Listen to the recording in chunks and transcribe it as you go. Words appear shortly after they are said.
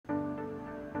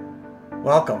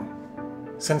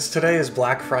Welcome. Since today is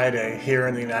Black Friday here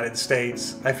in the United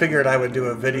States, I figured I would do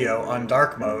a video on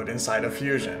dark mode inside of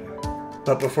Fusion.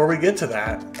 But before we get to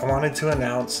that, I wanted to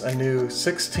announce a new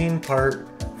 16-part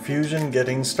Fusion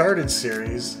Getting Started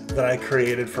series that I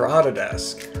created for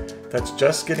Autodesk that's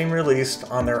just getting released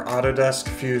on their Autodesk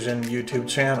Fusion YouTube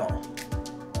channel.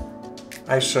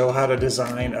 I show how to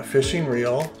design a fishing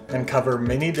reel and cover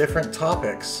many different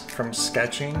topics from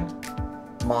sketching,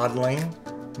 modeling,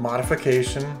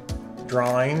 modification,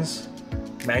 drawings,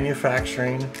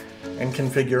 manufacturing, and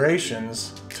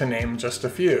configurations, to name just a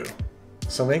few.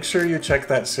 So make sure you check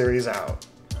that series out.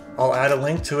 I'll add a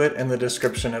link to it in the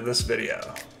description of this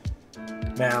video.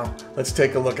 Now, let's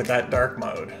take a look at that dark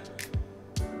mode.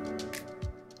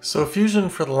 So Fusion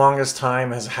for the longest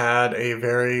time has had a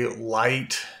very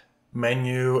light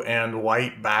menu and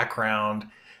white background.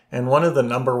 And one of the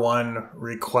 #1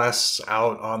 requests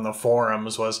out on the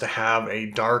forums was to have a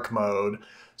dark mode.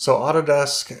 So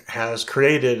Autodesk has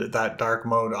created that dark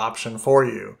mode option for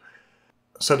you.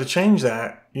 So to change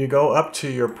that, you go up to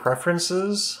your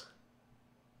preferences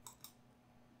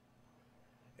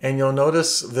and you'll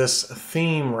notice this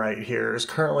theme right here is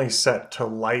currently set to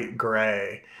light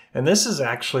gray. And this is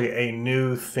actually a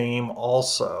new theme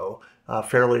also,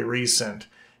 fairly recent.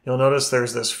 You'll notice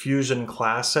there's this Fusion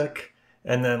Classic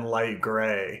and then light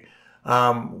gray.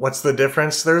 What's the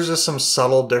difference? There's just some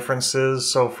subtle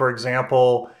differences. So for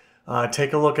example,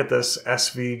 take a look at this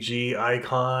SVG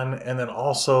icon and then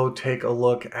also take a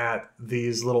look at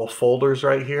these little folders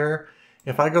right here.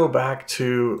 If I go back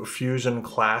to Fusion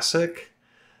Classic,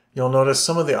 you'll notice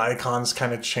some of the icons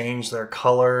kind of change their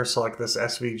color. So like this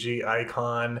SVG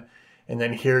icon, and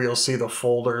then here you'll see the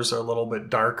folders are a little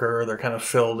bit darker. They're kind of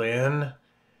filled in.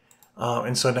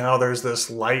 And so now there's this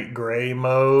light gray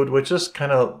mode, which just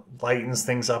kind of lightens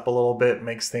things up a little bit,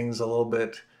 makes things a little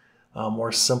bit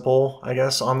more simple, I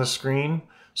guess, on the screen.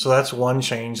 So that's one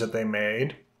change that they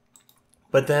made.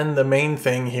 But then the main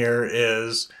thing here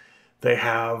is they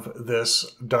have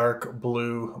this dark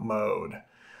blue mode.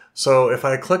 So if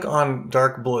I click on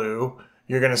dark blue,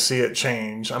 you're going to see it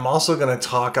change. I'm also going to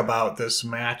talk about this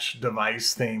match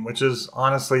device theme, which is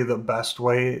honestly the best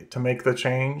way to make the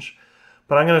change.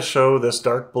 But I'm going to show this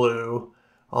dark blue.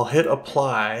 I'll hit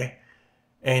apply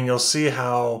and you'll see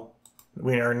how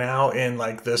we are now in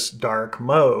like this dark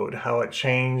mode, how it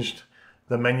changed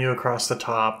the menu across the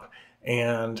top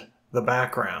and the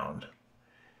background.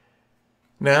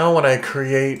 Now when I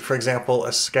create, for example,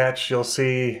 a sketch, you'll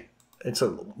see it's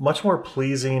much more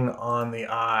pleasing on the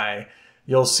eye.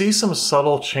 You'll see some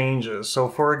subtle changes. So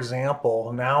for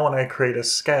example, now when I create a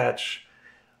sketch,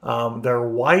 they're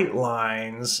white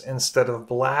lines instead of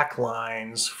black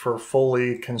lines for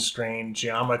fully constrained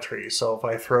geometry. So if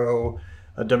I throw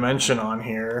a dimension on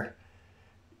here,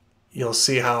 you'll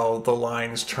see how the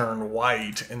lines turn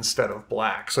white instead of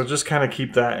black. So just kind of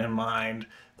keep that in mind.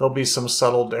 There'll be some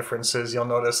subtle differences. You'll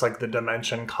notice like the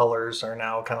dimension colors are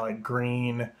now kind of like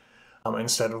green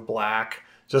instead of black,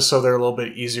 just so they're a little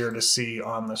bit easier to see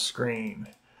on the screen.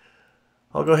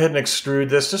 I'll go ahead and extrude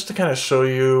this just to kind of show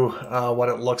you what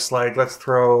it looks like. Let's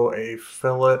throw a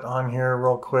fillet on here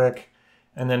real quick,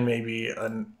 and then maybe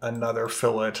another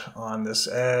fillet on this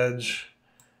edge.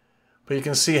 But you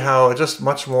can see how it's just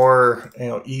much more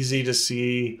easy to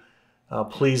see,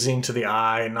 pleasing to the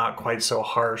eye, not quite so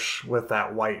harsh with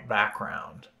that white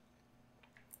background.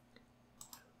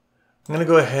 I'm going to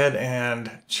go ahead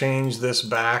and change this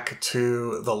back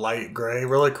to the light gray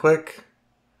really quick.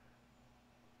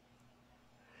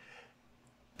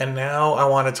 And now I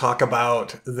want to talk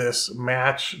about this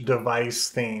match device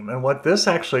theme. And what this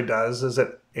actually does is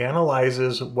it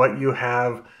analyzes what you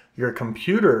have your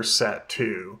computer set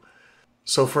to.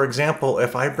 So for example,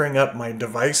 if I bring up my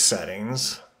device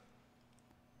settings,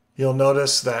 you'll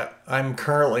notice that I'm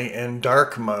currently in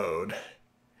dark mode.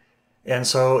 And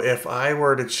so if I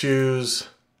were to choose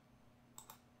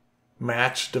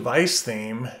match device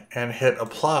theme and hit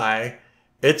apply,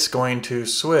 it's going to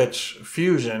switch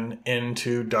Fusion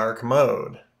into dark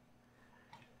mode.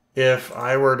 If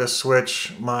I were to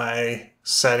switch my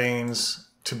settings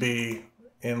to be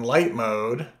in light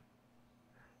mode,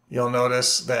 you'll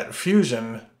notice that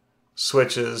Fusion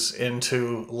switches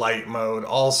into light mode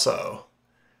also.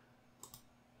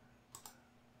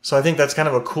 So I think that's kind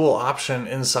of a cool option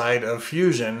inside of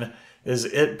Fusion, is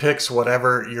it picks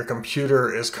whatever your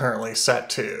computer is currently set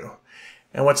to.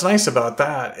 And what's nice about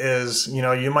that is,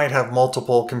 you might have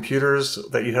multiple computers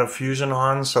that you have Fusion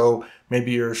on. So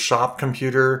maybe your shop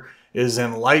computer is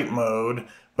in light mode,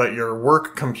 but your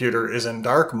work computer is in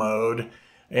dark mode.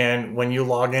 And when you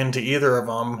log into either of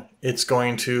them, it's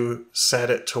going to set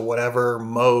it to whatever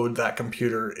mode that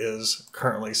computer is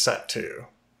currently set to.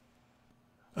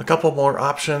 A couple more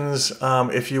options.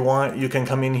 If you want, you can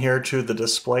come in here to the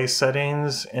display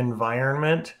settings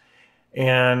environment,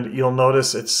 and you'll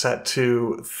notice it's set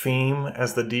to theme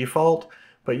as the default,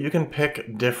 but you can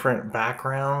pick different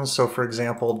backgrounds. So for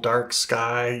example, dark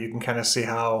sky, you can kind of see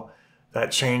how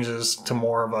that changes to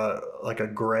more of a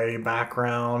gray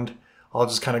background. I'll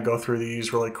just kind of go through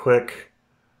these really quick.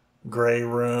 Gray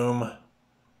room.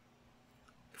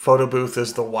 Photo booth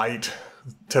is the white,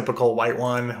 typical white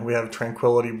one. We have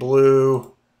tranquility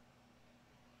blue.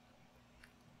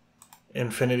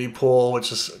 Infinity pool,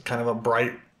 which is kind of a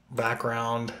bright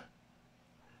background.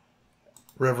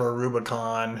 River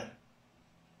Rubicon.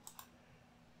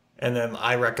 And then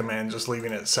I recommend just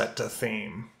leaving it set to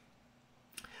theme.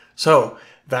 So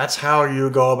that's how you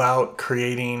go about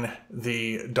creating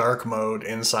the dark mode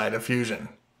inside of Fusion.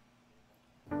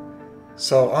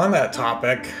 So on that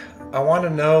topic, I want to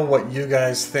know what you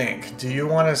guys think. Do you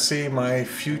want to see my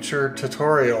future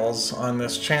tutorials on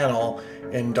this channel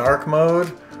in dark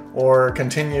mode or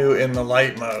continue in the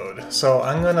light mode? So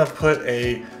I'm going to put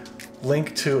a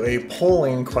link to a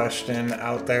polling question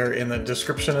out there in the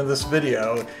description of this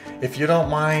video. If you don't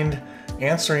mind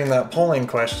answering that polling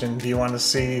question, do you want to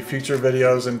see future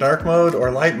videos in dark mode or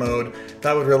light mode?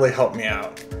 That would really help me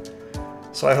out.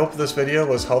 So I hope this video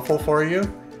was helpful for you.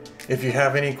 If you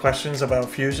have any questions about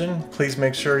Fusion, please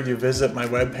make sure you visit my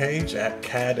webpage at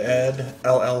cadedllc.com.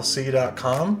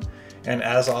 And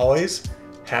as always,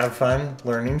 have fun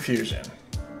learning Fusion.